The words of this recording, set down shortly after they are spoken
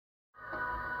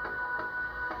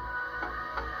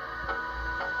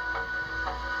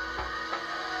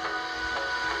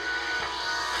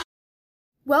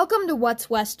Welcome to What's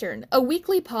Western, a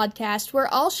weekly podcast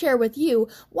where I'll share with you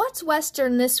what's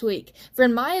Western this week,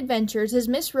 from my adventures as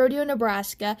Miss Rodeo,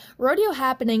 Nebraska, rodeo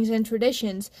happenings and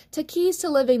traditions, to keys to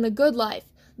living the good life,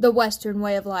 the Western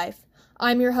way of life.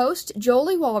 I'm your host,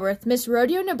 Jolie Walrath, Miss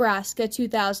Rodeo, Nebraska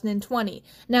 2020.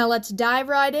 Now let's dive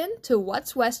right into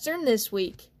what's Western this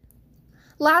week.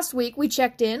 Last week, we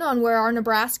checked in on where our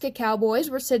Nebraska Cowboys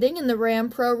were sitting in the Ram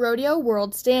Pro Rodeo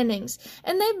World Standings,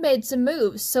 and they've made some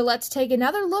moves, so let's take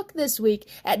another look this week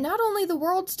at not only the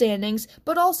World Standings,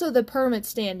 but also the permit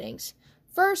standings.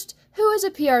 First, who is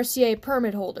a PRCA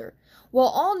permit holder? Well,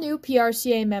 all new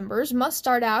PRCA members must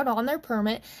start out on their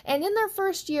permit and in their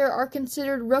first year are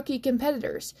considered rookie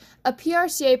competitors. A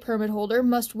PRCA permit holder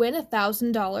must win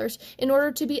 $1,000 in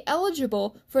order to be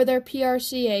eligible for their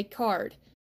PRCA card.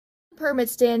 Permit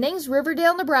standings,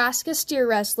 Riverdale, Nebraska steer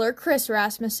wrestler Chris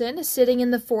Rasmussen is sitting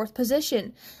in the 4th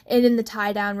position, and in the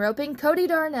tie-down roping, Cody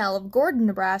Darnell of Gordon,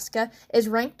 Nebraska is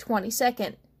ranked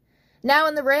 22nd. Now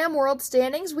in the Ram World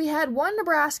Standings, we had one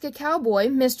Nebraska Cowboy,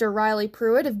 Mr. Riley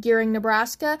Pruitt of Gearing,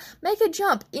 Nebraska, make a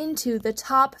jump into the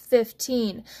top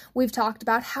 15. We've talked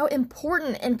about how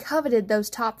important and coveted those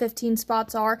top 15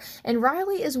 spots are, and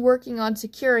Riley is working on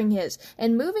securing his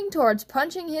and moving towards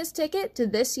punching his ticket to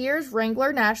this year's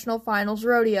Wrangler National Finals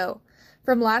Rodeo.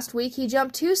 From last week, he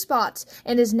jumped 2 spots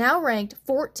and is now ranked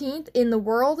 14th in the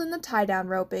world in the tie-down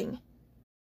roping.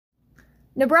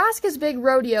 Nebraska's Big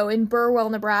Rodeo in Burwell,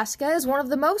 Nebraska is one of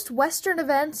the most Western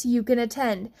events you can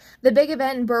attend. The big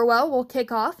event in Burwell will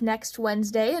kick off next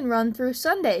Wednesday and run through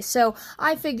Sunday, so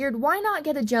I figured why not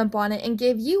get a jump on it and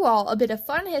give you all a bit of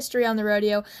fun history on the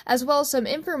rodeo as well as some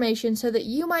information so that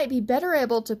you might be better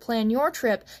able to plan your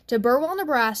trip to Burwell,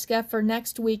 Nebraska for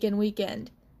next week and weekend.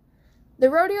 The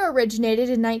rodeo originated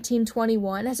in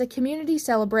 1921 as a community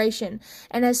celebration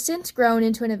and has since grown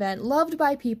into an event loved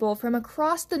by people from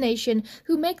across the nation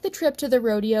who make the trip to the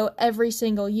rodeo every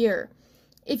single year.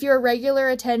 If you're a regular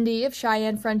attendee of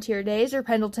Cheyenne Frontier Days or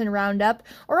Pendleton Roundup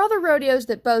or other rodeos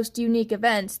that boast unique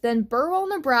events, then Burwell,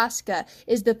 Nebraska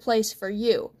is the place for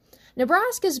you.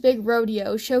 Nebraska's Big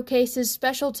Rodeo showcases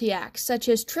specialty acts such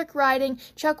as trick riding,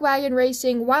 chuck wagon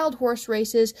racing, wild horse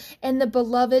races, and the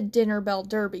beloved Dinner Bell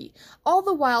Derby, all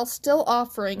the while still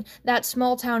offering that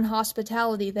small-town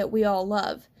hospitality that we all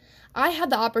love. I had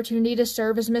the opportunity to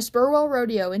serve as Miss Burwell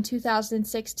Rodeo in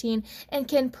 2016 and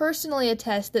can personally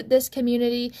attest that this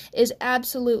community is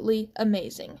absolutely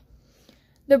amazing.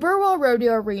 The Burwell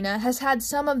Rodeo Arena has had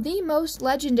some of the most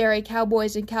legendary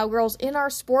cowboys and cowgirls in our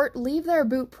sport leave their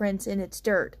boot prints in its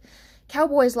dirt.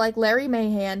 Cowboys like Larry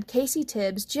Mahan, Casey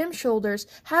Tibbs, Jim Shoulders,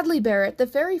 Hadley Barrett, the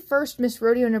very first Miss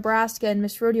Rodeo Nebraska and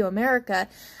Miss Rodeo America.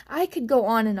 I could go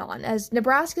on and on, as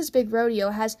Nebraska's Big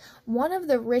Rodeo has one of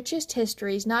the richest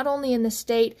histories not only in the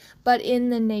state, but in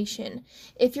the nation.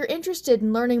 If you're interested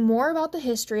in learning more about the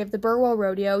history of the Burwell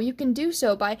Rodeo, you can do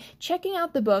so by checking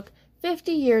out the book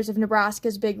 50 Years of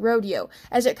Nebraska's Big Rodeo,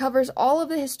 as it covers all of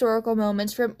the historical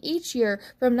moments from each year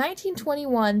from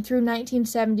 1921 through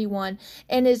 1971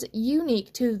 and is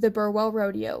unique to the Burwell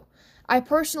Rodeo. I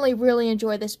personally really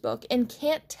enjoy this book and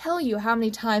can't tell you how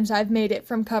many times I've made it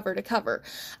from cover to cover.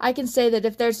 I can say that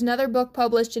if there's another book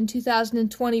published in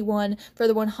 2021 for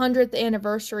the 100th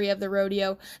anniversary of the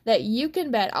rodeo, that you can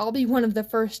bet I'll be one of the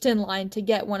first in line to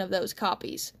get one of those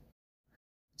copies.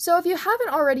 So if you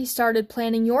haven't already started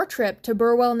planning your trip to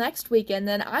Burwell next weekend,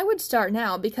 then I would start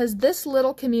now because this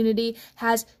little community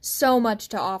has so much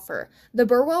to offer. The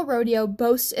Burwell Rodeo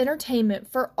boasts entertainment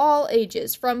for all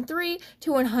ages, from 3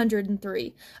 to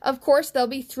 103. Of course, there'll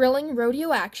be thrilling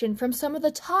rodeo action from some of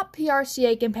the top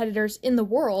PRCA competitors in the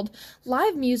world,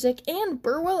 live music, and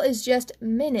Burwell is just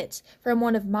minutes from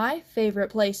one of my favorite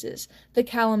places, the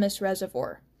Calamus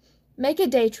Reservoir. Make a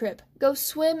day trip, go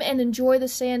swim and enjoy the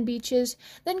sand beaches,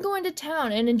 then go into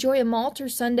town and enjoy a malt or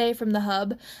sundae from the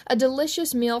Hub, a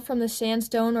delicious meal from the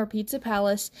Sandstone or Pizza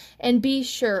Palace, and be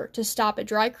sure to stop at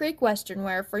Dry Creek Western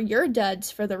Wear for your duds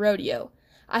for the rodeo.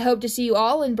 I hope to see you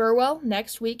all in Burwell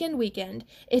next week and weekend.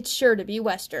 It's sure to be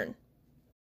Western.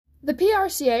 The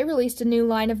PRCA released a new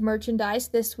line of merchandise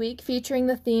this week featuring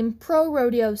the theme Pro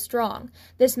Rodeo Strong.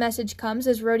 This message comes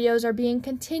as rodeos are being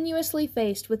continuously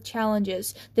faced with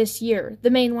challenges this year, the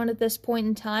main one at this point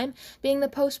in time being the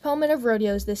postponement of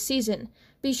rodeos this season.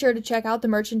 Be sure to check out the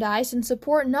merchandise and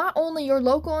support not only your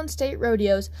local and state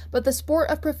rodeos, but the sport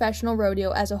of professional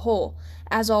rodeo as a whole.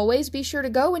 As always, be sure to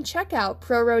go and check out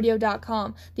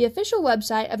ProRodeo.com, the official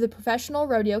website of the Professional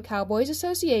Rodeo Cowboys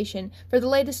Association, for the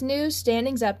latest news,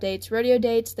 standings updates, rodeo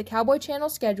dates, the Cowboy Channel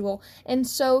schedule, and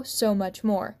so much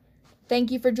more. Thank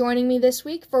you for joining me this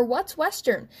week for What's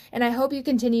Western, and I hope you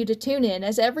continue to tune in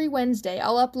as every Wednesday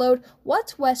I'll upload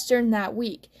What's Western that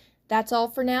week. That's all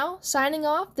for now. Signing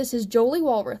off, this is Jolie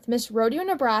Walworth, Miss Rodeo,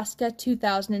 Nebraska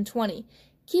 2020.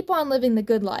 Keep on living the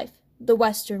good life, the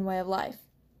Western way of life.